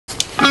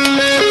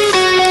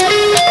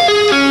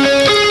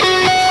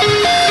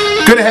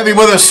to have you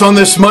with us on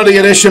this Monday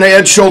edition of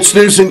Ed Schultz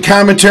News and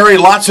Commentary.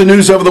 Lots of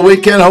news over the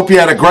weekend. Hope you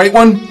had a great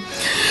one.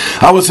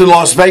 I was in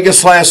Las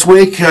Vegas last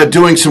week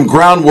doing some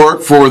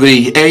groundwork for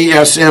the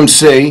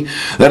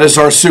ASMC. That is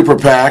our super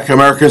PAC,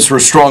 Americans for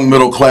a Strong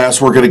Middle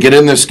Class. We're going to get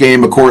in this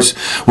game, of course,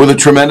 with a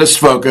tremendous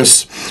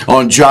focus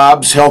on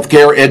jobs,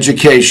 healthcare,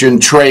 education,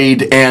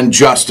 trade, and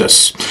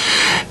justice.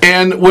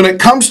 And when it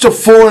comes to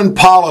foreign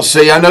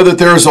policy, I know that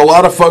there's a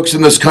lot of folks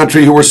in this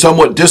country who are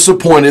somewhat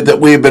disappointed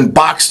that we have been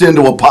boxed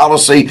into a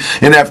policy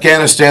in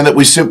Afghanistan that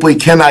we simply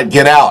cannot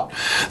get out.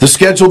 The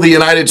schedule the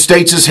United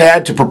States has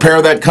had to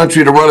prepare that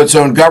country to run its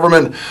own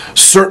government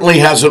certainly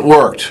hasn't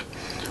worked.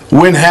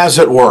 When has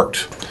it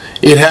worked?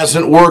 It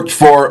hasn't worked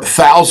for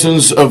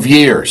thousands of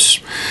years.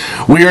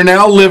 We are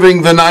now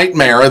living the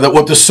nightmare that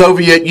what the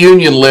Soviet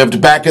Union lived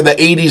back in the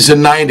 80s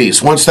and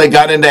 90s. Once they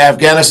got into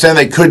Afghanistan,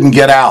 they couldn't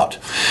get out.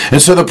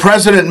 And so the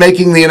president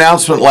making the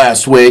announcement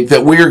last week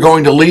that we are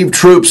going to leave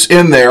troops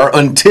in there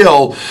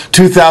until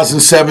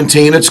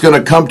 2017. It's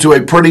going to come to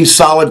a pretty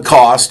solid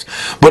cost,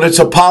 but it's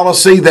a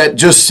policy that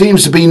just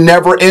seems to be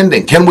never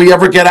ending. Can we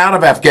ever get out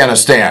of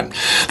Afghanistan?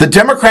 The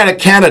Democratic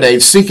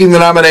candidates seeking the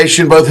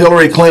nomination, both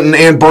Hillary Clinton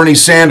and Bernie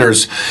Sanders,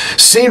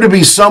 seem to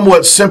be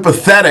somewhat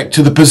sympathetic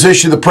to the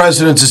position the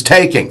president is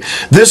taking.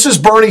 This is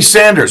Bernie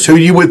Sanders, who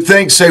you would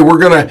think say we're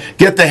going to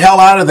get the hell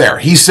out of there.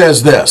 He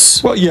says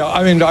this. Well, yeah,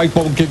 I mean, I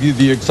won't give you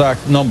the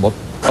exact number.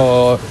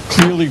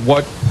 Clearly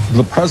what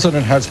the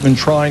president has been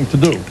trying to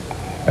do,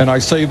 and I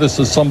say this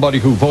as somebody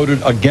who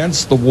voted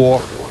against the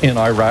war in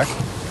Iraq,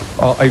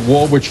 a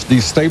war which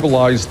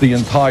destabilized the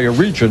entire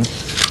region.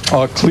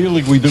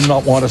 Clearly we do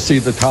not want to see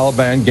the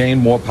Taliban gain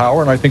more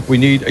power, and I think we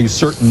need a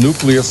certain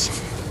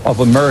nucleus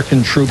of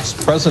American troops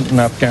present in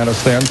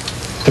Afghanistan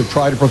to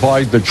try to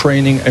provide the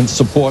training and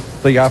support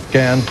the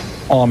Afghan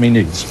army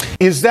needs.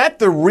 Is that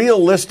the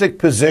realistic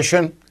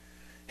position?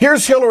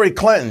 Here's Hillary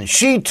Clinton.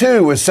 She,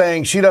 too, is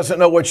saying she doesn't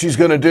know what she's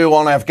going to do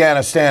on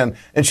Afghanistan,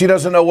 and she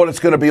doesn't know what it's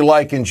going to be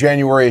like in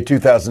January of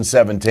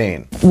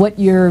 2017. What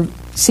you're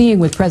seeing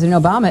with President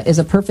Obama is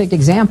a perfect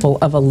example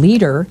of a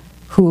leader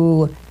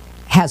who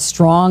has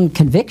strong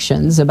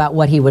convictions about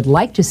what he would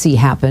like to see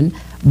happen,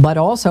 but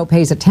also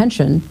pays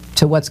attention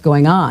to what's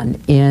going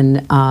on in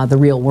the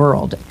real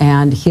world.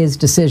 And his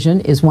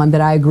decision is one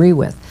that I agree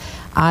with.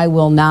 I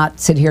will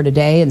not sit here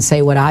today and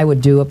say what I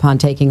would do upon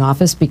taking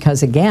office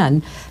because,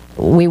 again,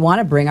 we want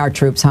to bring our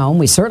troops home.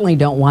 We certainly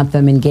don't want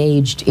them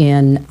engaged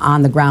in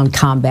on-the-ground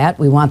combat.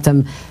 We want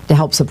them to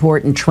help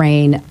support and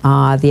train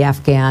the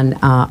Afghan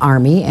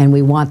army, and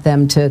we want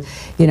them to,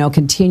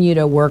 continue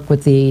to work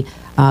with the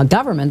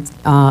government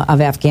of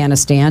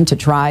Afghanistan to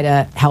try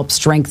to help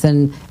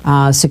strengthen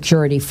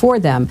security for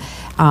them.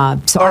 All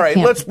right,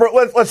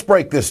 let's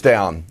break this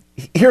down.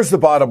 Here's the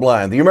bottom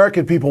line. The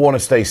American people want to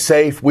stay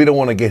safe. We don't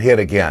want to get hit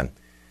again.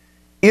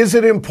 Is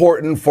it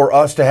important for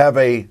us to have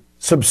a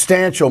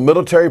substantial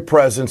military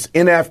presence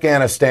in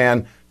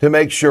Afghanistan to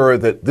make sure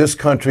that this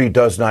country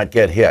does not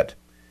get hit?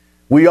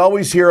 We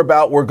always hear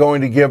about we're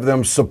going to give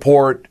them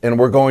support and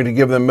we're going to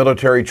give them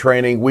military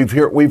training. We've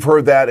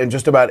heard that in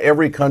just about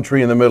every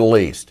country in the Middle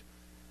East.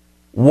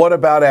 What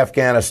about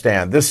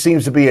Afghanistan? This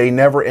seems to be a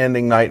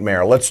never-ending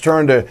nightmare. Let's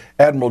turn to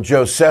Admiral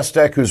Joe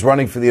Sestak, who's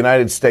running for the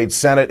United States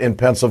Senate in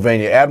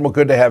Pennsylvania. Admiral,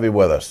 good to have you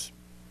with us.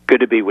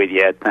 Good to be with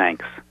you, Ed.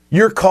 Thanks.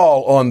 Your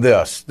call on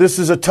this. This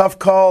is a tough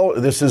call.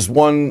 This is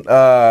one,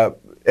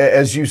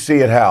 as you see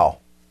it, how?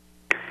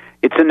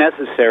 It's a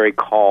necessary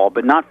call,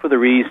 but not for the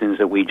reasons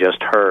that we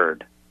just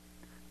heard.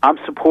 I'm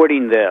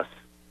supporting this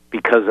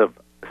because of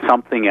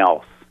something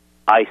else,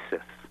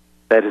 ISIS,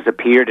 that has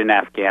appeared in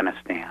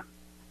Afghanistan,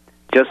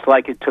 just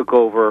like it took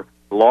over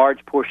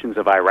large portions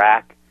of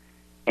Iraq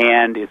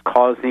and is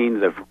causing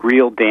the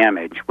real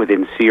damage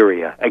within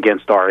Syria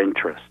against our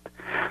interest.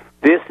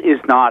 This is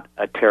not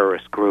a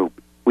terrorist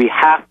group. We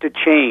have to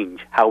change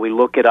how we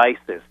look at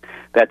ISIS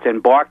that's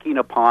embarking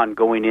upon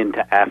going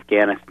into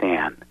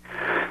Afghanistan.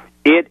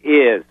 It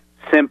is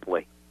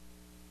simply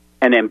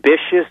an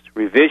ambitious,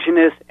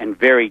 revisionist, and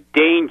very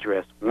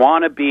dangerous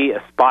wannabe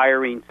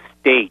aspiring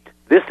state.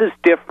 This is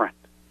different.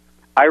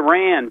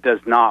 Iran does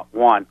not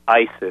want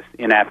ISIS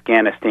in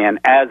Afghanistan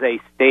as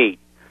a state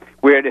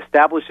where it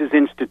establishes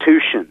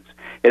institutions.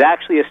 It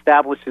actually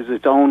establishes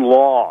its own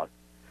laws.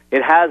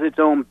 It has its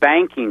own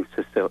banking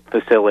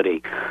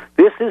facility.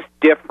 This is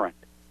different.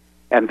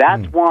 And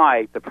that's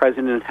why the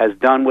president has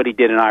done what he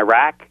did in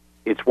Iraq.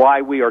 It's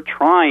why we are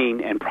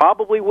trying and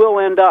probably will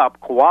end up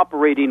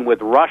cooperating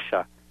with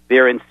Russia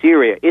there in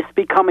Syria. It's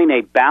becoming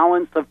a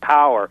balance of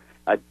power,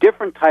 a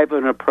different type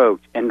of an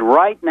approach. And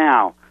right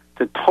now,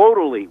 to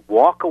totally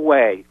walk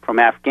away from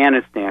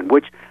Afghanistan,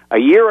 which a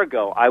year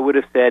ago I would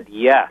have said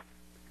yes,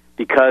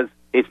 because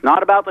it's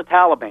not about the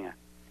Taliban,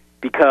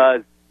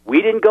 because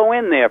we didn't go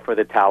in there for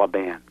the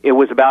Taliban. It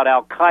was about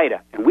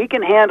al-Qaeda, and we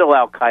can handle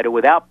al-Qaeda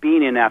without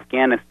being in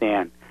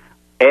Afghanistan.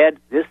 Ed,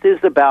 this is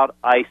about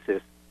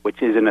ISIS,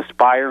 which is an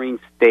aspiring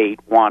state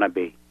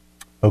wannabe.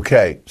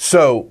 Okay,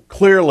 so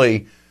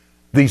clearly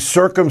the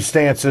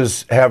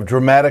circumstances have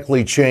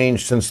dramatically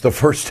changed since the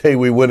first day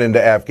we went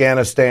into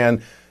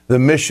Afghanistan. the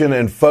mission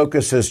and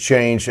focus has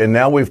changed, and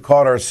now we've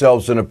caught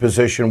ourselves in a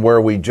position where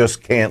we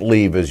just can't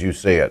leave, as you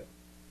see it?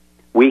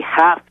 We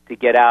have to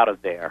get out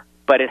of there,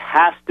 but it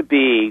has to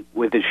be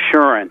with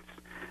assurance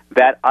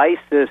that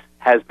ISIS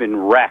has been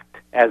wrecked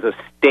as a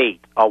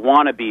state, a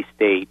wannabe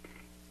state,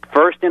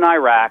 first in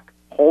Iraq,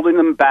 holding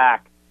them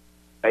back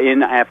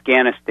in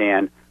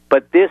Afghanistan,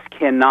 but this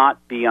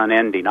cannot be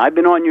unending. I've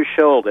been on your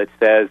show that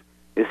says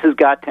this has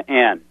got to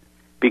end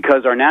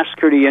because our national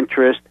security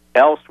interests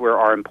elsewhere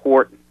are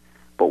important.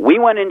 But we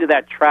went into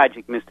that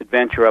tragic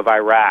misadventure of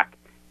Iraq,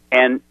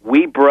 and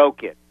we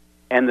broke it,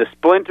 and the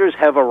splinters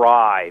have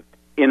arrived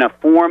in a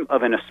form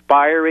of an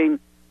aspiring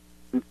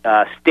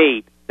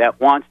state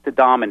that wants to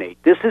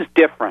dominate. This is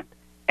different,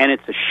 and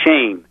it's a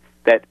shame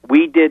that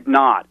we did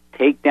not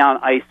take down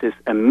ISIS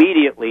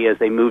immediately as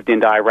they moved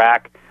into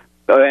Iraq,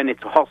 and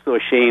it's also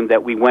a shame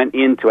that we went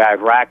into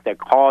Iraq that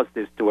caused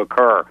this to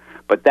occur.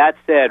 But that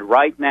said,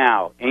 right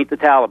now, ain't the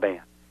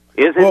Taliban.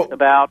 Isn't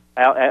about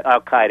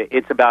Al-Qaeda.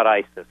 It's about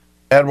ISIS.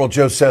 Admiral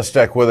Joe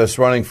Sestak with us,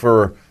 running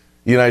for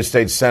the United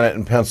States Senate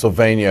in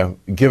Pennsylvania,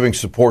 giving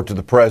support to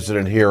the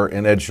president here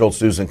in Ed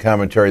Schultz News and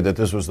Commentary that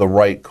this was the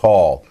right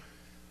call.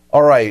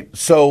 All right,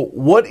 so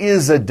what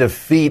is a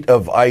defeat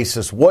of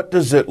ISIS? What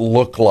does it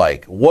look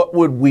like? What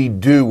would we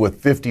do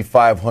with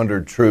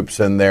 5,500 troops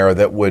in there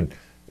that would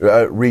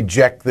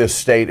reject this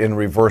state and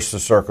reverse the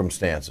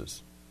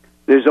circumstances?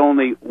 There's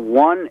only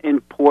one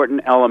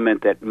important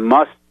element that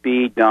must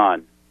be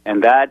done,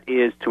 and that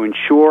is to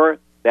ensure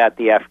that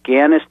the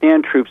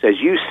Afghanistan troops, as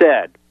you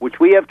said, which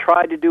we have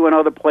tried to do in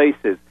other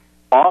places,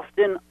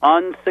 often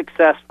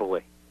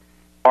unsuccessfully,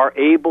 are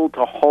able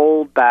to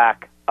hold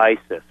back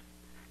ISIS.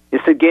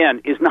 This, again,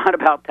 is not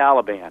about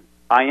Taliban.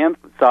 I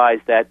emphasize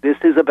that this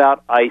is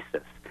about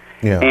ISIS.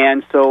 Yeah.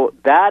 And so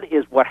that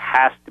is what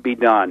has to be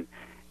done.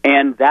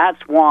 And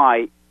that's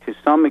why, to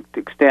some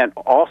extent,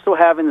 also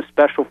having the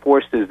special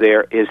forces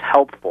there is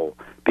helpful,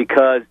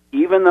 because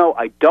even though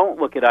I don't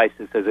look at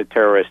ISIS as a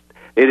terrorist,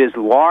 it is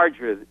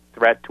larger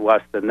threat to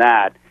us than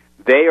that.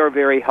 They are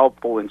very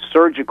helpful in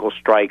surgical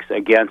strikes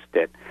against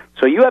it.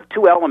 So you have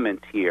two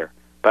elements here,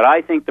 but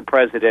I think the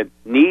president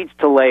needs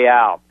to lay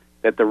out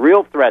that the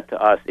real threat to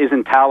us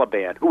isn't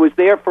Taliban, who was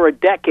there for a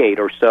decade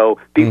or so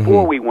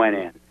before we went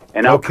in.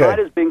 And Al-Qaeda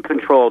has been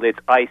controlled. It's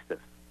ISIS.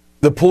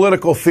 The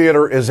political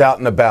theater is out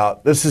and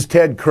about. This is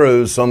Ted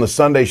Cruz on the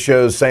Sunday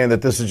shows saying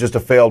that this is just a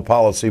failed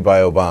policy by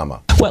Obama.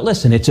 Well,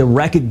 listen, it's a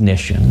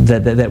recognition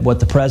that what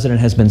the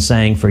president has been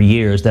saying for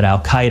years, that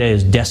Al-Qaeda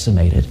is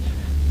decimated,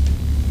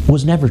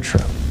 was never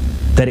true.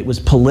 That it was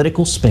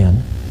political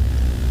spin.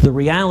 The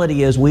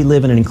reality is we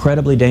live in an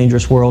incredibly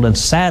dangerous world, and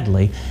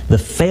sadly, the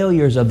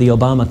failures of the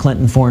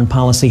Obama-Clinton foreign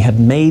policy have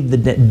made the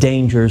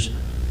dangers.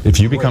 If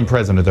you become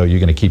president, though, you're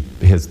going to keep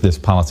this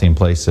policy in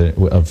place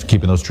of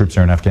keeping those troops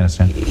there in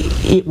Afghanistan?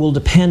 It will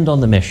depend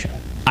on the mission.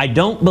 I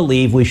don't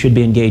believe we should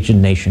be engaged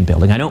in nation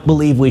building. I don't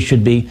believe we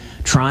should be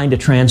trying to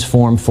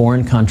transform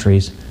foreign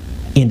countries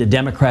into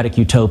democratic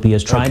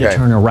utopias, trying to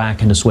turn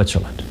Iraq into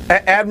Switzerland.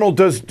 Admiral,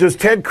 does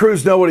Ted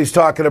Cruz know what he's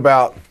talking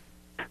about?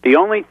 The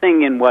only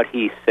thing in what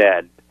he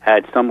said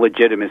had some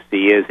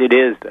legitimacy is it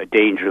is a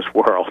dangerous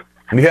world.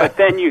 Yeah. But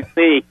then you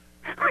see,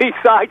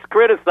 besides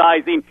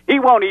criticizing, he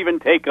won't even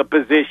take a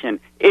position.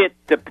 It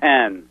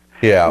depends.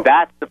 Yeah.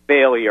 That's the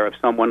failure of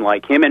someone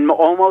like him. And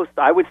almost,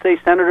 I would say,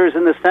 senators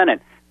in the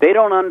Senate, they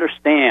don't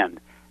understand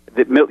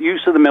the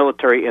use of the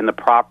military in the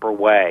proper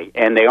way,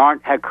 and they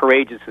aren't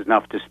courageous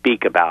enough to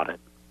speak about it.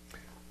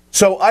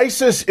 So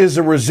ISIS is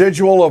a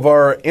residual of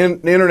our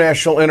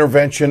international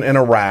intervention in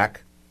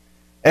Iraq.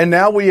 And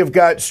now we have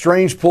got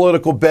strange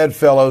political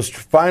bedfellows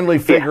finally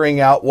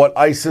figuring out what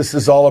ISIS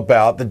is all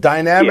about. The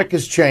dynamic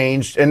has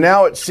changed, and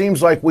now it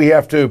seems like we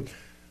have to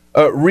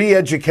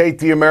re-educate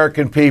the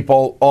American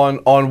people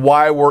on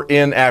why we're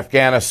in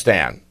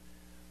Afghanistan.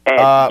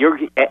 You're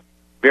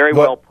very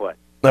well put.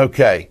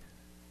 Okay.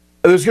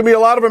 There's going to be a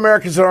lot of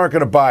Americans that aren't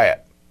going to buy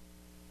it.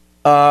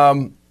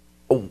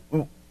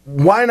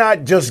 Why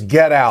not just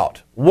get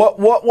out?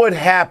 What would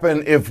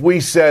happen if we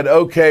said,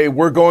 okay,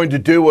 we're going to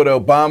do what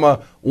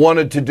Obama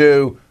wanted to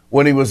do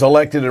when he was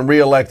elected and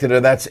reelected,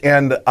 and that's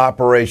end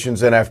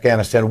operations in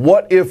Afghanistan?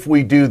 What if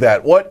we do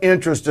that? What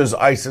interest does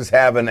ISIS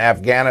have in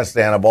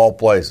Afghanistan, of all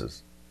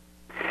places?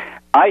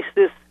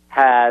 ISIS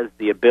has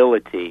the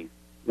ability,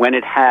 when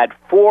it had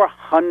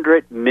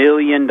 $400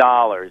 million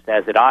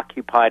as it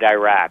occupied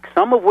Iraq,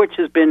 some of which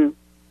has been,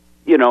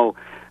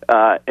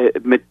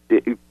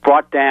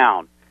 brought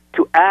down,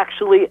 to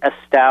actually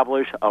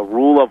establish a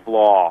rule of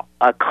law,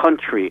 a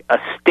country, a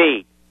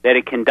state that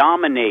it can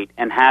dominate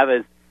and have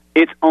as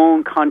its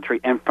own country.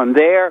 And from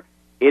there,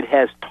 it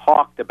has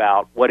talked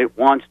about what it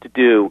wants to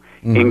do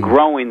in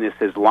growing this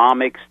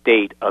Islamic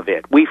state of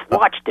it. We've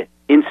watched it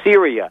in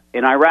Syria,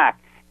 in Iraq,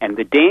 and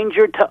the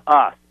danger to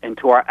us and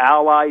to our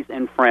allies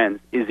and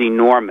friends is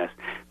enormous.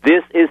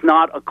 This is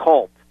not a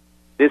cult.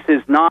 This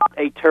is not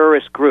a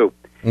terrorist group.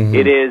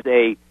 It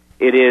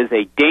is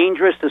a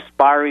dangerous,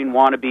 aspiring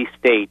wannabe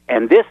state,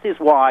 and this is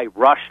why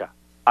Russia,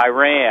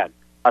 Iran,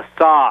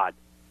 Assad,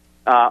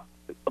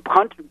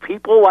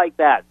 people like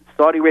that,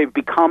 Saudi Arabia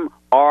become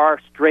our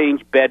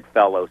strange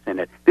bedfellows in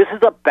it. This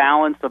is a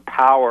balance of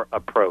power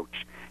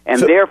approach.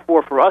 And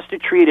therefore, for us to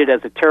treat it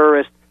as a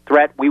terrorist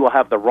threat, we will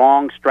have the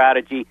wrong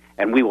strategy,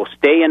 and we will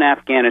stay in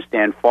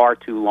Afghanistan far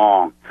too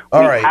long. We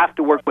have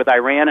to work with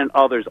Iran and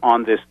others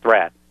on this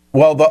threat.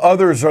 Well, the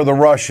others are the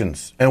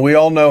Russians, and we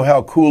all know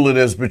how cool it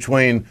is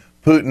between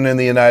Putin and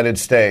the United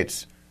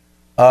States.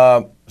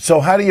 So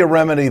how do you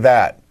remedy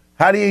that?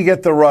 How do you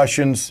get the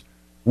Russians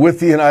with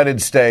the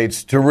United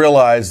States to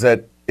realize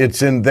that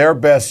it's in their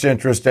best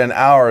interest and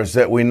ours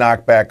that we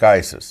knock back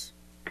ISIS?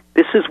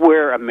 This is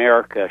where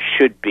America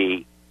should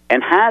be,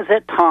 and has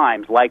at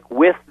times, like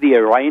with the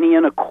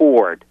Iranian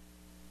Accord,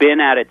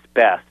 been at its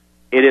best.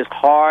 It is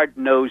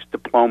hard-nosed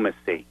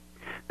diplomacy.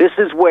 This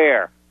is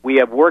where we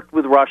have worked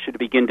with Russia to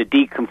begin to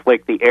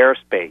deconflict the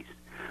airspace,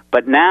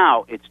 but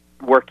now it's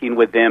working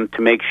with them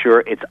to make sure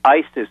it's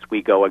ISIS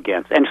we go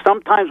against. And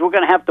sometimes we're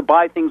going to have to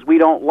buy things we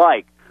don't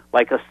like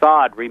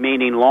Assad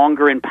remaining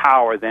longer in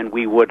power than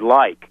we would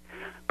like.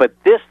 But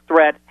this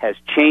threat has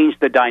changed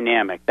the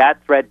dynamic,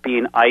 that threat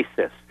being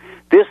ISIS.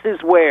 This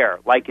is where,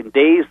 like in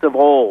days of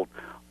old,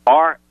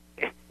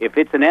 if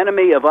it's an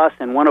enemy of us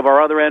and one of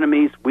our other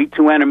enemies, we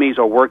two enemies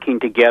are working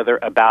together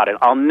about it.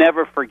 I'll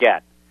never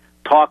forget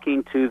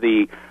talking to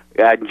the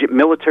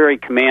military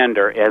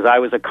commander as I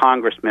was a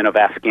congressman of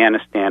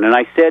Afghanistan, and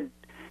I said,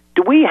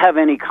 do we have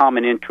any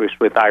common interest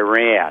with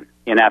Iran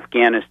in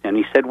Afghanistan?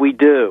 He said, we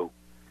do.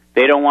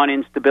 They don't want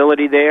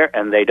instability there,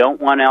 and they don't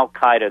want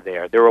al-Qaeda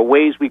there. There are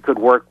ways we could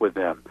work with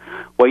them.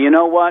 Well, you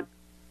know what?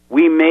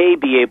 We may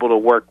be able to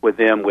work with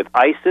them with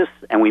ISIS,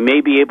 and we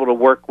may be able to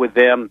work with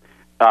them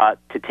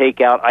to take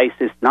out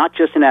ISIS, not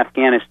just in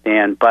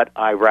Afghanistan, but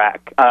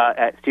Iraq,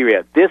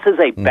 Syria. This is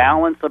a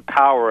balance of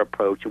power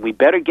approach, and we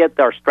better get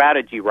our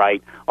strategy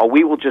right, or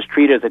we will just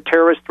treat it as a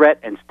terrorist threat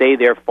and stay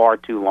there far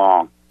too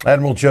long.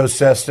 Admiral Joe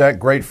Sestak,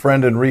 great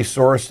friend and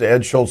resource to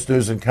Ed Schultz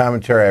News and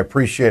Commentary. I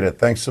appreciate it.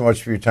 Thanks so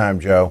much for your time,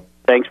 Joe.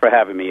 Thanks for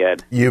having me,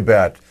 Ed. You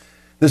bet.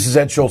 This is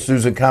Ed Schultz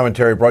News and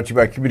Commentary, brought to you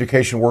by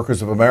Communication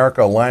Workers of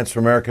America, Alliance for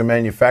American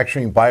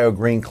Manufacturing, Bio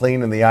Green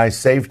Clean, and the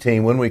iSave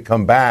team. When we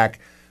come back,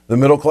 the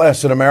middle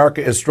class in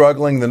America is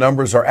struggling. The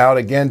numbers are out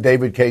again.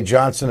 David Cay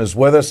Johnston is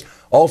with us.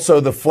 Also,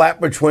 the flap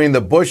between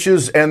the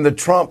Bushes and the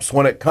Trumps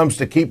when it comes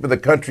to keeping the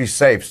country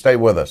safe. Stay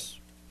with us.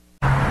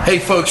 Hey,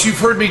 folks, you've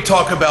heard me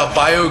talk about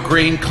Bio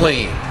Green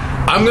Clean.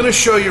 I'm going to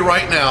show you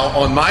right now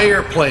on my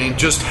airplane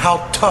just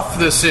how tough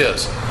this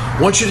is. I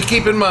want you to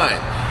keep in mind,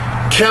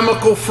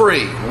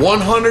 chemical-free,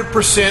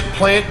 100%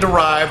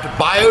 plant-derived,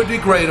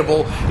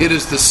 biodegradable. It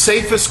is the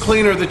safest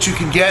cleaner that you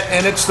can get,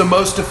 and it's the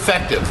most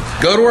effective.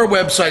 Go to our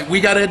website,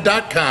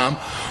 wegoted.com,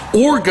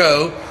 or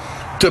go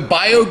to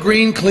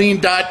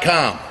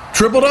biogreenclean.com.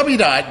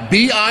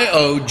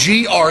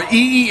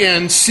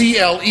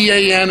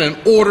 www.biogreenclean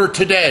and order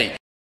today.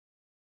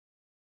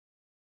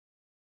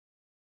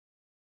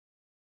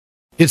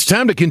 It's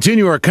time to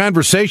continue our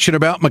conversation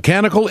about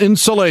mechanical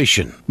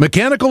insulation.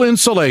 Mechanical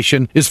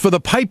insulation is for the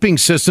piping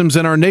systems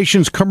in our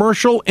nation's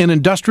commercial and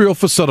industrial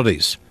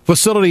facilities.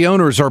 Facility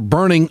owners are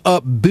burning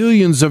up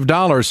billions of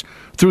dollars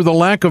through the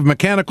lack of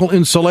mechanical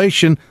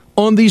insulation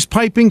on these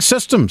piping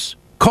systems.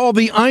 Call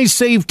the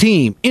iSave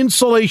team.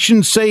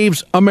 Insulation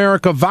saves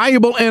America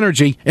valuable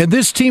energy, and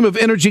this team of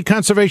energy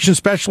conservation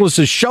specialists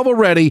is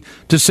shovel-ready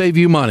to save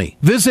you money.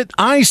 Visit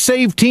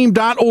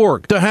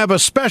iSaveTeam.org to have a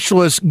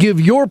specialist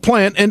give your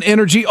plant an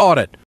energy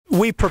audit.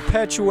 We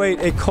perpetuate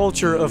a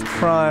culture of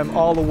crime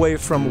all the way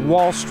from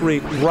Wall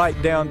Street right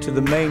down to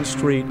the main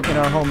street in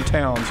our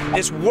hometowns.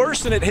 It's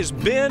worse than it has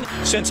been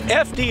since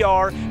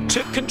FDR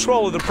took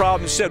control of the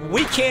problem and said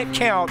we can't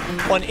count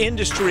on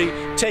industry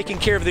taking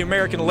care of the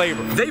American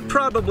labor. They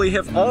probably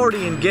have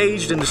already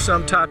engaged into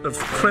some type of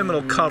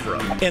criminal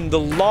cover-up, and the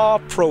law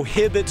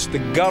prohibits the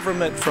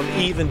government from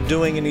even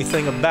doing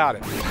anything about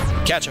it.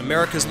 Catch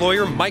America's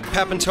lawyer Mike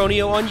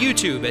Papantonio on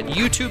YouTube at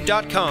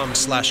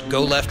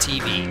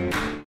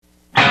youtube.com/GoLeftTV.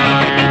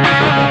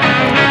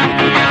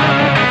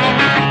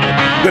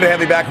 Good to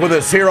have you back with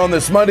us here on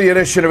this Monday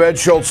edition of Ed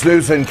Schultz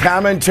News and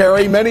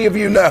Commentary. Many of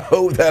you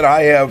know that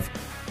I have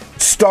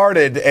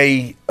started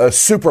a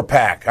super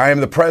PAC. I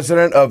am the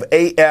president of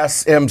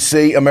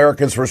ASMC,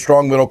 Americans for a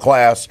Strong Middle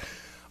Class.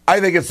 I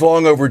think it's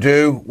long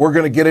overdue. We're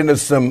going to get into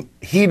some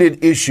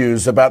heated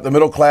issues about the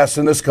middle class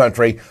in this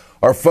country.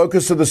 Our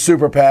focus of the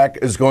super PAC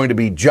is going to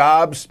be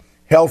jobs,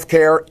 health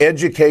care,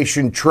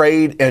 education,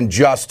 trade, and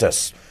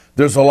justice.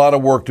 There's a lot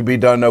of work to be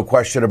done, no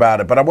question about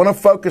it. But I want to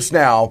focus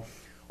now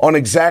on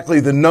exactly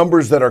the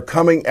numbers that are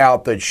coming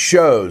out that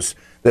shows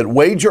that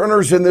wage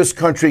earners in this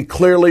country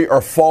clearly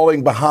are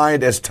falling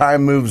behind as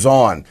time moves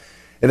on.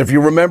 And if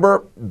you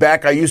remember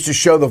back, I used to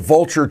show the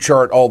vulture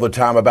chart all the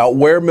time about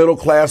where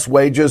middle-class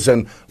wages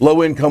and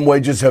low-income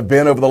wages have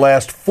been over the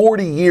last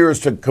 40 years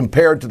to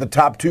compare to the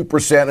top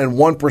 2% and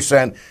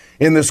 1%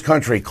 in this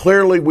country.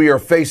 Clearly, we are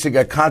facing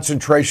a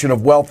concentration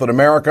of wealth in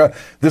America.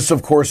 This,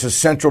 of course, is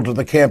central to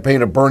the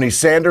campaign of Bernie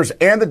Sanders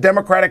and the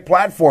Democratic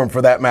platform,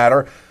 for that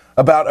matter,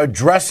 about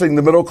addressing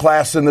the middle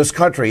class in this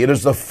country. It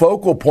is the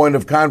focal point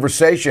of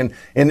conversation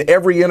in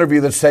every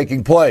interview that's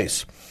taking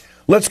place.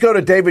 Let's go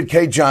to David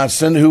Cay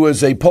Johnston, who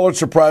is a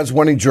Pulitzer Prize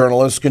winning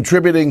journalist,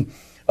 contributing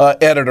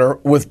editor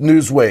with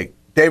Newsweek.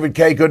 David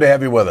Cay, good to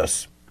have you with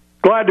us.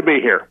 Glad to be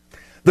here.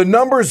 The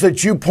numbers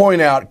that you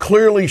point out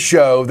clearly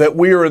show that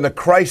we are in the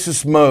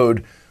crisis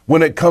mode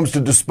when it comes to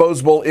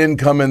disposable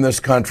income in this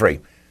country.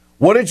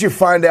 What did you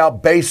find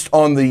out based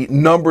on the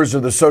numbers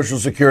of the Social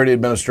Security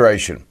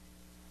Administration?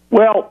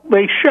 Well,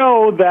 they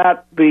show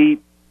that the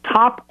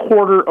top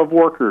quarter of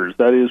workers,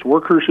 that is,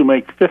 workers who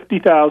make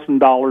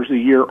 $50,000 a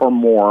year or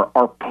more,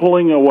 are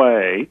pulling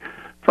away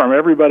from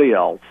everybody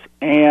else.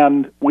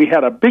 And we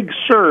had a big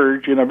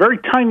surge in a very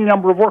tiny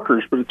number of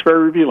workers, but it's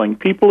very revealing.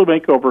 People who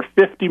make over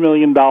 $50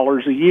 million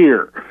a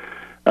year.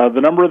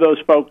 The number of those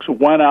folks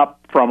went up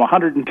from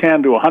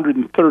 110 to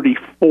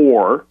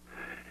 134.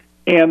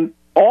 And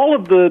all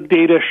of the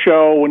data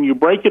show, when you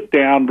break it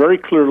down very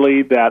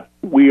clearly, that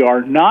we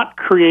are not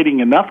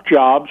creating enough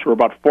jobs. We're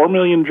about 4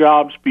 million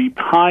jobs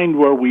behind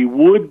where we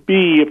would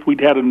be if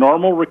we'd had a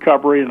normal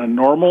recovery and a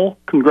normal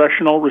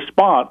congressional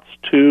response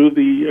to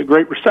the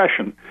Great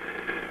Recession.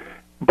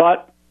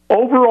 But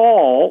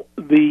overall,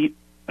 the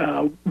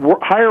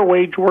higher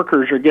wage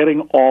workers are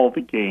getting all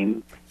the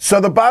gains.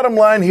 So the bottom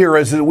line here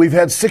is that we've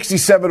had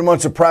 67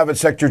 months of private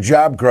sector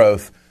job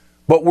growth,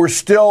 but we're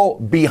still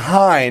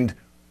behind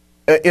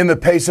in the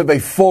pace of a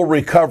full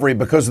recovery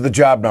because of the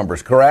job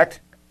numbers, correct?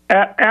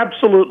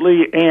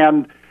 Absolutely.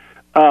 And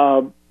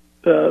I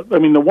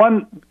mean,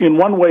 in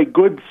one way,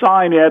 good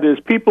sign, Ed, is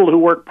people who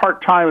work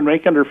part-time and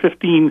make under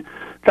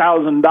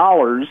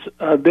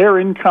 $15,000, their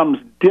incomes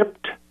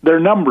dipped, the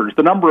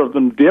number of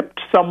them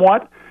dipped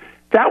somewhat.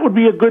 That would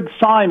be a good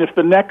sign if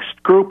the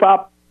next group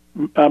up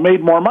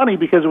made more money,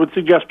 because it would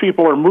suggest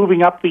people are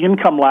moving up the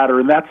income ladder,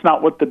 and that's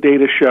not what the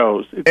data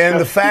shows.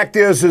 The fact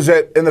is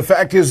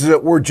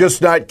that we're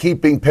just not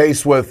keeping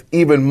pace with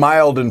even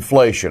mild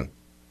inflation.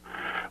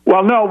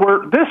 Well, no,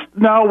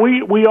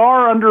 we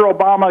are under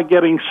Obama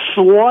getting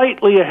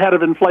slightly ahead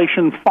of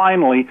inflation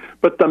finally,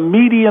 but the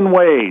median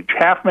wage,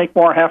 half make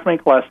more, half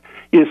make less,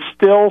 is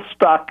still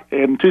stuck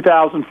in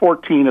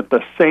 2014 at the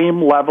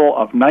same level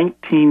of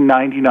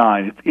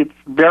 1999. It's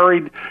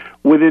varied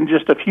within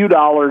just a few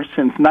dollars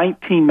since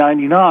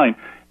 1999.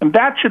 And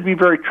that should be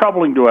very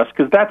troubling to us,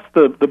 because that's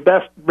the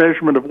best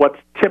measurement of what's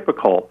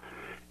typical,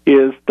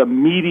 is the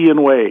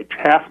median wage,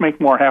 half make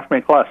more, half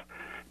make less.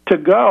 To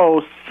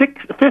go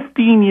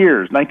 15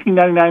 years,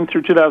 1999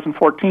 through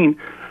 2014,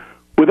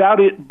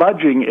 without it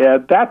budging,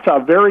 Ed, that's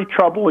a very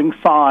troubling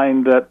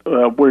sign that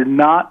we're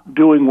not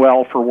doing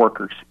well for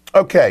workers.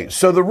 Okay,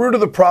 so the root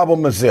of the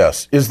problem is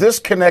this. Is this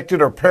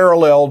connected or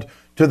paralleled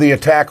to the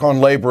attack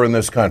on labor in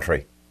this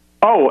country?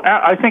 Oh,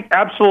 I think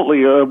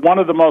absolutely. One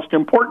of the most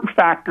important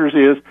factors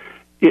is,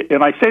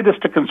 and I say this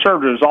to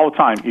conservatives all the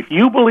time, if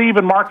you believe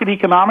in market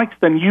economics,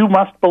 then you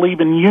must believe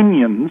in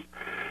unions,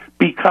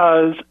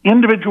 because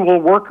individual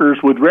workers,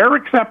 with rare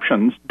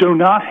exceptions, do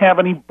not have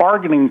any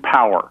bargaining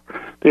power.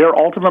 They are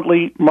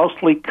ultimately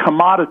mostly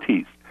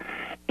commodities.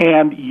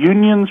 And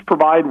unions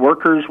provide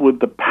workers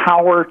with the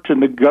power to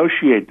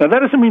negotiate. Now, that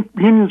doesn't mean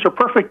unions are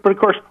perfect, but of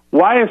course,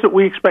 why is it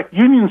we expect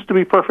unions to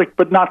be perfect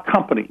but not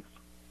companies?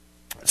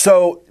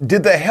 So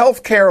did the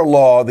health care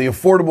law, the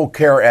Affordable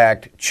Care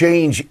Act,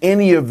 change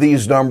any of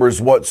these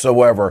numbers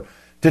whatsoever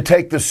to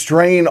take the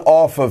strain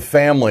off of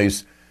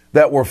families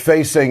that were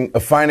facing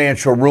a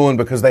financial ruin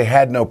because they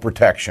had no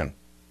protection?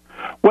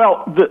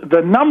 Well,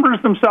 the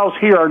numbers themselves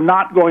here are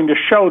not going to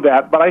show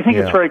that, but I think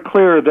it's very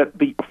clear that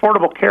the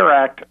Affordable Care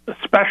Act,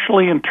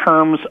 especially in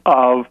terms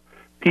of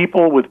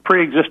people with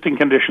pre-existing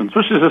conditions,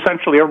 which is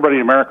essentially everybody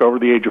in America over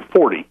the age of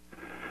 40,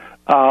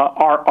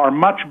 are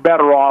much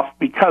better off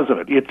because of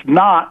it. It's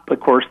not, of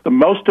course, the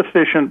most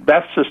efficient,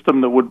 best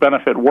system that would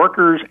benefit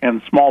workers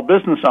and small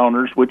business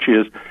owners, which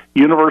is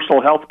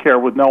universal health care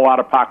with no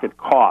out-of-pocket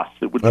costs.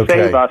 It would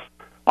save us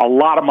a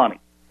lot of money.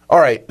 All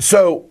right,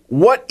 so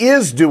what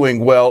is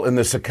doing well in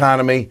this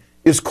economy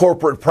is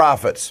corporate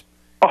profits.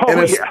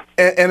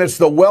 And it's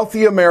the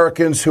wealthy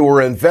Americans who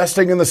are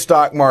investing in the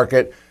stock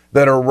market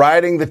that are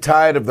riding the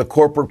tide of the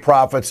corporate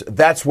profits.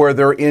 That's where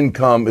their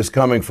income is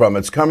coming from.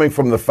 It's coming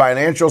from the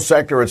financial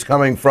sector. It's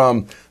coming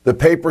from the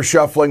paper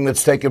shuffling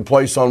that's taken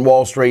place on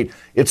Wall Street.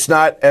 It's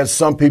not, as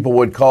some people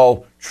would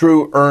call,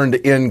 true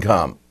earned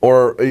income,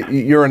 or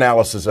your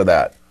analysis of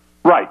that.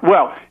 Right.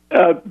 Well,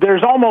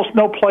 there's almost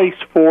no place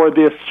for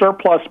this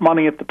surplus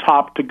money at the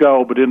top to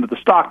go but into the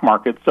stock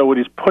market, so it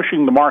is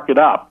pushing the market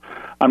up.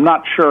 I'm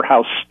not sure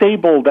how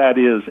stable that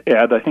is,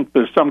 Ed. I think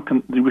there's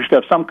we should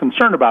have some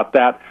concern about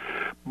that.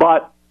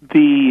 But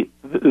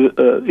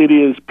it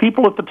is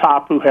people at the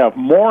top who have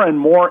more and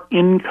more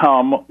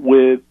income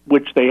with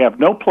which they have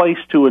no place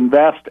to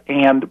invest,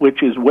 and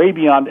which is way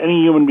beyond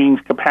any human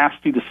being's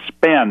capacity to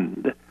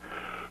spend,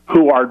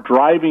 who are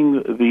driving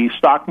the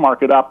stock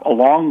market up,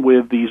 along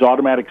with these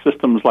automatic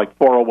systems like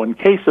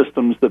 401k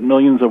systems that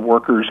millions of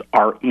workers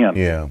are in.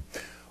 Yeah.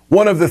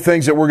 One of the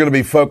things that we're going to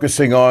be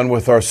focusing on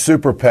with our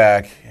super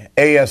PAC,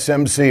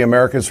 ASMC,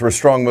 Americans for a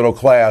Strong Middle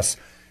Class,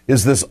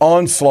 is this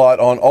onslaught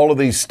on all of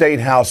these state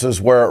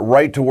houses where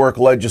right-to-work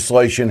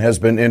legislation has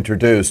been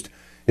introduced.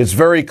 It's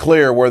very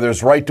clear where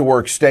there's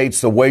right-to-work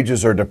states, the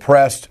wages are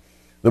depressed.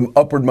 The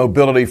upward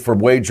mobility for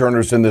wage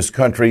earners in this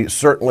country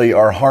certainly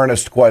are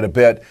harnessed quite a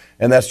bit,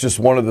 and that's just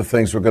one of the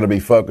things we're going to be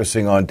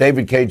focusing on.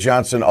 David Cay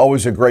Johnston,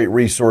 always a great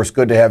resource.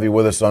 Good to have you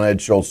with us on Ed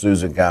Schultz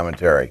News and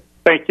Commentary.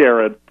 Thank you,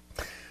 Ed.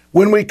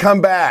 When we come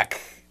back,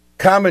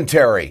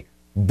 commentary,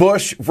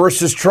 Bush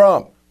versus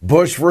Trump,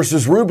 Bush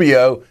versus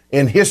Rubio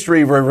in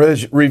history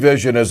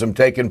revisionism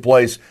taking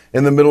place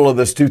in the middle of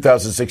this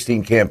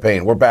 2016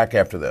 campaign. We're back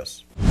after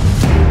this.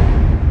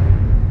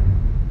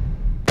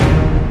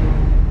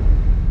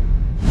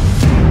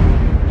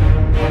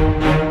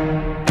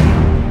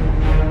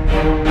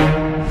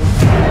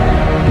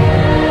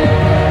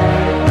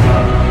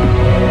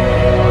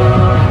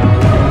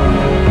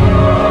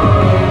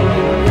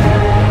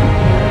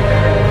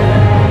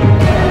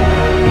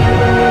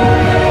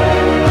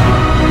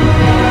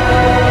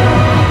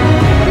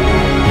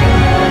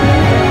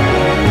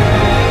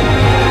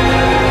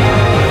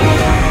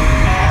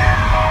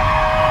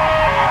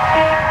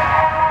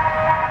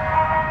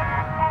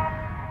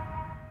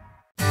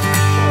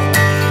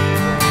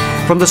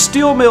 From the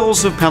steel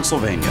mills of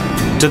Pennsylvania,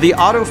 to the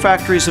auto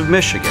factories of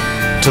Michigan,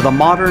 to the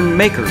modern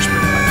makers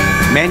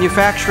movement,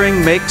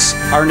 manufacturing makes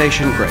our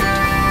nation great.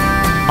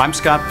 I'm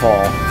Scott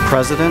Paul,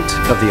 president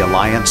of the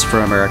Alliance for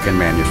American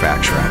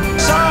Manufacturing.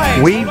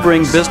 We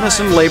bring business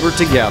and labor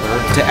together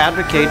to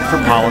advocate for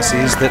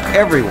policies that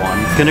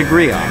everyone can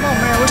agree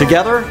on.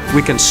 Together,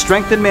 we can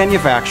strengthen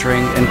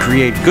manufacturing and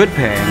create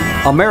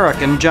good-paying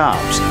American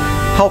jobs.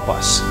 Help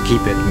us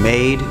keep it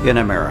made in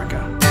America.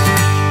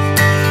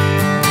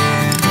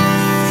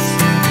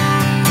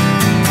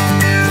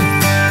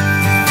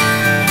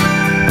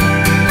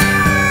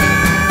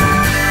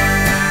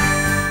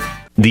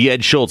 The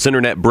Ed Schultz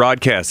Internet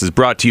broadcast is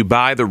brought to you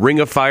by the Ring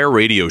of Fire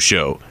radio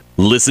show.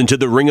 Listen to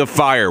the Ring of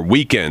Fire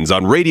weekends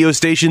on radio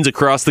stations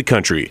across the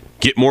country.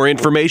 Get more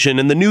information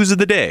and the news of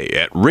the day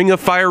at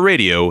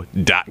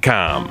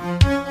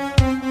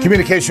ringoffireradio.com.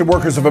 Communication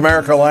Workers of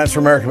America, Alliance for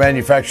American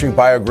Manufacturing,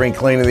 BioGreen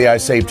Clean, and the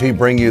iSafety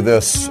bring you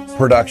this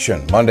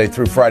production Monday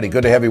through Friday.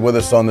 Good to have you with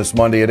us on this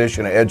Monday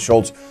edition of Ed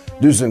Schultz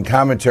News and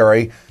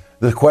Commentary.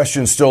 The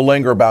questions still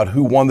linger about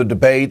who won the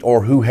debate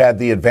or who had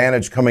the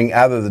advantage coming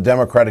out of the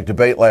Democratic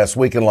debate last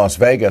week in Las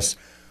Vegas.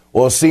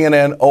 Well, a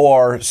CNN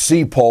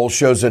ORC poll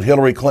shows that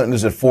Hillary Clinton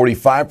is at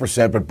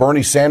 45%, but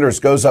Bernie Sanders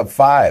goes up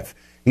 5.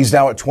 He's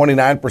now at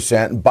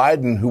 29%. And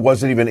Biden, who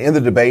wasn't even in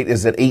the debate,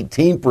 is at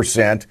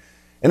 18%.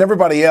 And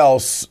everybody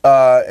else,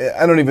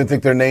 I don't even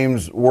think their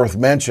names worth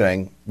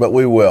mentioning, but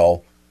we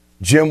will.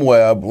 Jim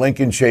Webb,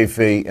 Lincoln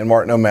Chafee, and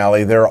Martin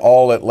O'Malley, they're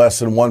all at less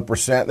than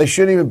 1%. They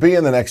shouldn't even be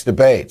in the next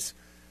debates.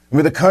 I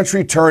mean, the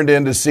country turned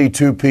in to see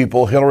two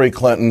people, Hillary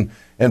Clinton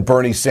and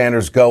Bernie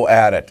Sanders, go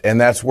at it.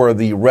 And that's where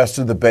the rest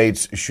of the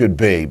debates should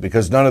be,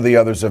 because none of the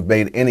others have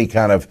made any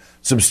kind of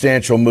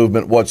substantial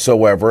movement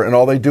whatsoever. And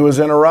all they do is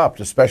interrupt,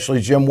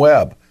 especially Jim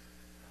Webb.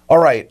 All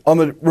right. On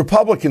the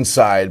Republican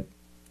side,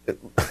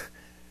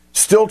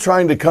 still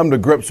trying to come to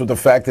grips with the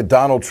fact that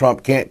Donald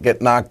Trump can't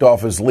get knocked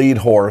off his lead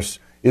horse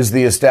is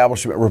the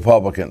establishment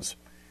Republicans.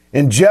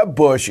 And Jeb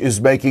Bush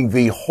is making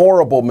the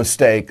horrible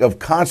mistake of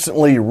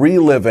constantly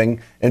reliving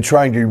and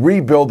trying to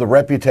rebuild the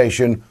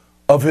reputation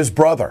of his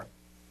brother.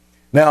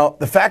 Now,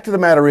 the fact of the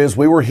matter is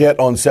we were hit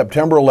on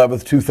September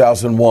 11th,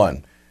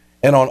 2001.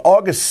 And on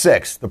August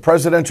 6th, the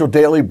presidential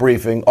daily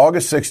briefing,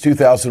 August 6,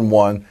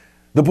 2001,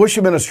 the Bush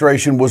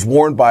administration was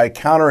warned by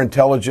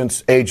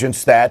counterintelligence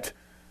agents that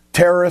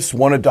terrorists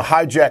wanted to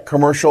hijack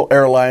commercial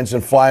airlines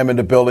and fly them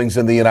into buildings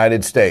in the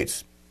United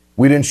States.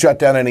 We didn't shut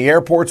down any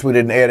airports. We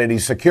didn't add any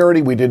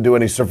security. We didn't do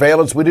any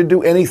surveillance. We didn't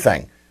do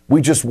anything.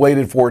 We just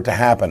waited for it to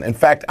happen. In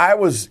fact, I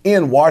was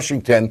in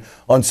Washington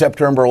on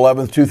September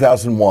 11th,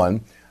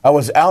 2001. I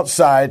was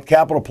outside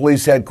Capitol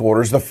Police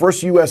headquarters. The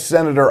first U.S.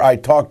 Senator I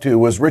talked to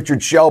was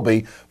Richard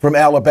Shelby from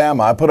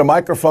Alabama. I put a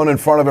microphone in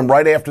front of him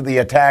right after the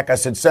attack. I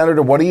said,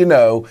 "Senator, what do you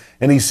know?"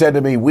 And he said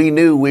to me, "We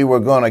knew we were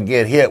going to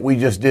get hit. We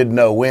just didn't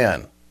know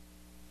when."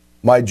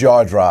 My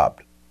jaw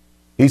dropped.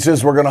 He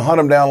says, "We're going to hunt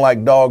them down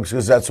like dogs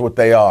because that's what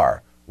they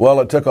are." Well,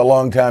 it took a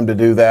long time to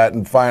do that,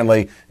 and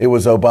finally it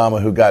was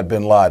Obama who got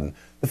bin Laden.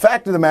 The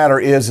fact of the matter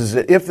is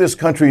that if this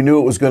country knew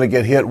it was going to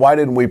get hit, why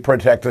didn't we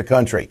protect the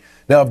country?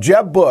 Now, if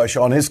Jeb Bush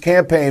on his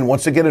campaign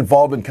wants to get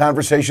involved in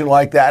conversation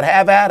like that,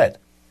 have at it.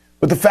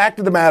 But the fact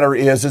of the matter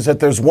is that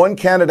there's one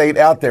candidate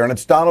out there, and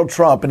it's Donald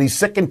Trump, and he's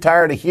sick and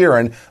tired of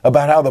hearing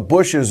about how the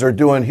Bushes are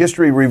doing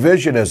history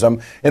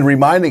revisionism and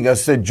reminding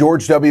us that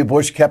George W.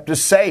 Bush kept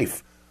us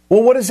safe.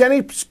 Well, what is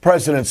any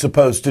president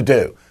supposed to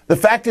do? The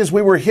fact is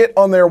we were hit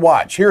on their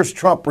watch. Here's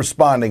Trump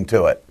responding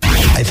to it.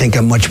 I think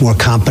I'm much more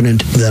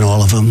competent than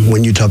all of them.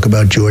 When you talk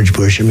about George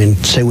Bush, I mean,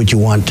 say what you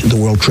want. The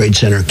World Trade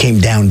Center came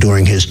down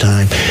during his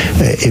time.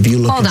 If you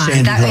look Hold at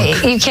on, Sandy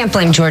Hook, you can't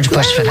blame George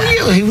Bush for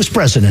that. He was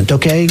president,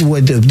 okay?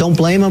 Don't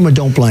blame him or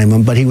don't blame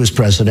him, but he was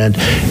president.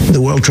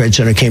 The World Trade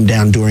Center came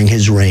down during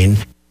his reign.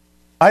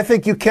 I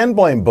think you can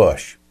blame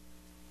Bush.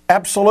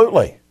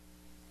 Absolutely.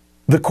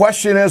 The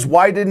question is,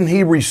 why didn't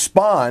he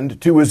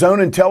respond to his own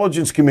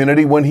intelligence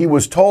community when he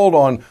was told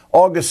on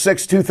August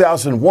 6,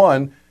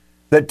 2001,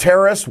 that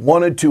terrorists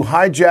wanted to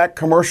hijack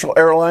commercial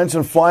airlines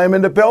and fly them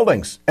into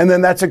buildings. And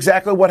then that's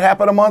exactly what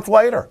happened a month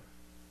later.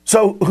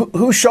 So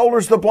who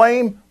shoulders the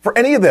blame for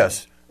any of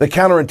this? The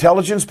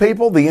counterintelligence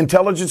people, the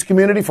intelligence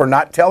community for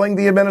not telling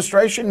the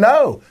administration?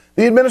 No,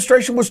 the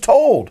administration was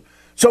told.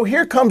 So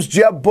here comes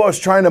Jeb Bush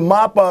trying to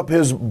mop up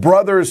his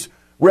brother's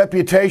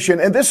reputation,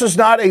 and this is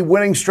not a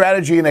winning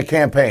strategy in a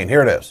campaign.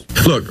 Here it is.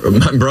 Look,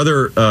 my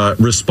brother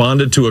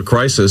responded to a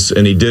crisis,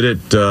 and he did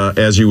it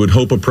as you would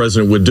hope a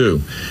president would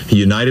do. He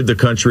united the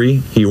country,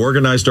 he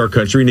organized our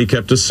country, and he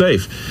kept us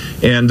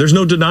safe. And there's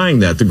no denying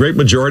that. The great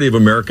majority of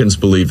Americans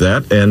believe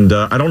that, and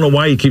I don't know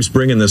why he keeps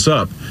bringing this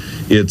up.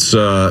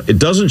 It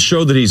doesn't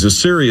show that he's a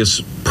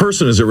serious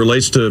person as it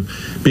relates to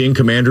being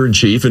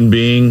commander-in-chief and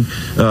being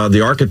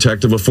the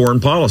architect of a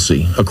foreign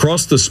policy.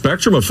 Across the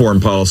spectrum of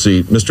foreign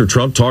policy, Mr.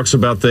 Trump talks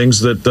about things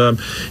that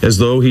as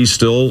though he's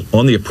still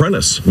on The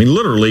Apprentice. I mean,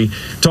 literally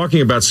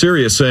talking about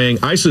Syria, saying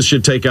ISIS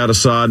should take out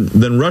Assad,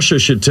 then Russia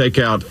should take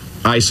out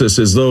ISIS,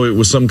 as though it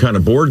was some kind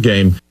of board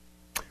game.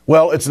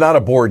 Well, it's not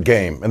a board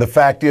game. And the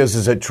fact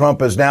is that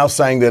Trump is now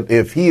saying that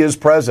if he is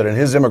president,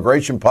 his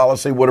immigration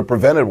policy would have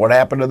prevented what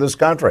happened to this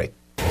country.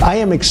 I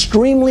am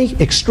extremely,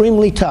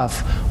 extremely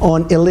tough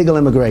on illegal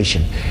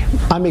immigration.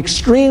 I'm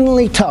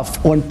extremely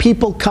tough on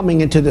people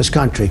coming into this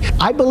country.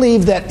 I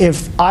believe that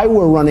if I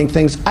were running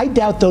things, I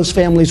doubt those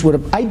families would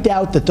have, I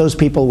doubt that those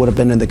people would have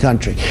been in the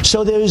country.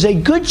 So there is a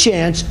good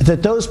chance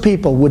that those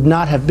people would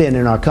not have been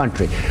in our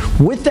country.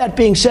 With that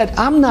being said,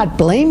 I'm not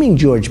blaming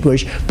George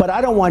Bush, but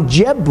I don't want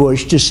Jeb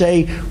Bush to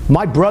say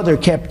my brother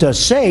kept us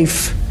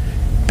safe,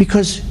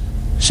 because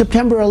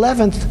September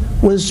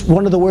 11th was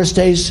one of the worst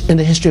days in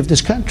the history of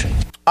this country.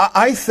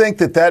 I think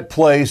that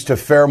plays to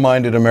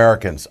fair-minded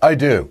Americans. I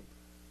do.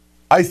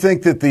 I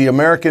think that the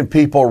American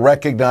people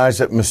recognize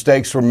that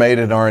mistakes were made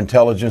in our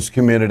intelligence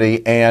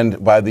community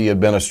and by the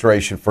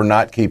administration for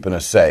not keeping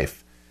us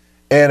safe.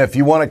 And if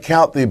you want to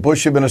count the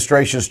Bush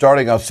administration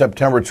starting on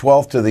September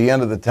 12th to the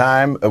end of the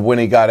time of when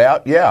he got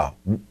out, yeah.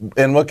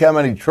 And look how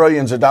many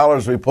trillions of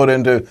dollars we put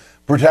into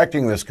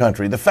protecting this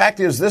country. The fact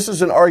is, this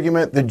is an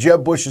argument that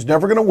Jeb Bush is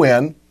never going to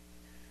win.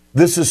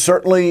 This is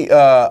certainly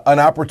an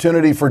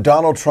opportunity for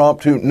Donald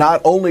Trump to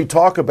not only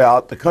talk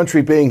about the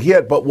country being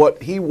hit, but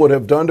what he would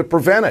have done to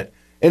prevent it.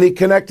 And he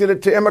connected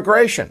it to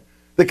immigration.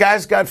 The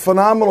guy's got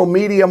phenomenal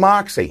media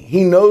moxie.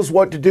 He knows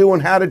what to do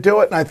and how to do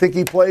it, and I think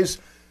he plays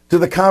to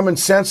the common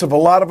sense of a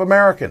lot of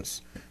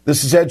Americans.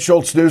 This is Ed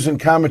Schultz News and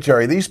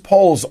Commentary. These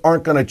polls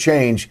aren't going to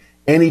change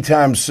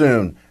anytime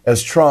soon,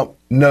 as Trump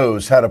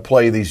knows how to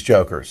play these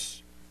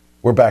jokers.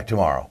 We're back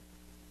tomorrow.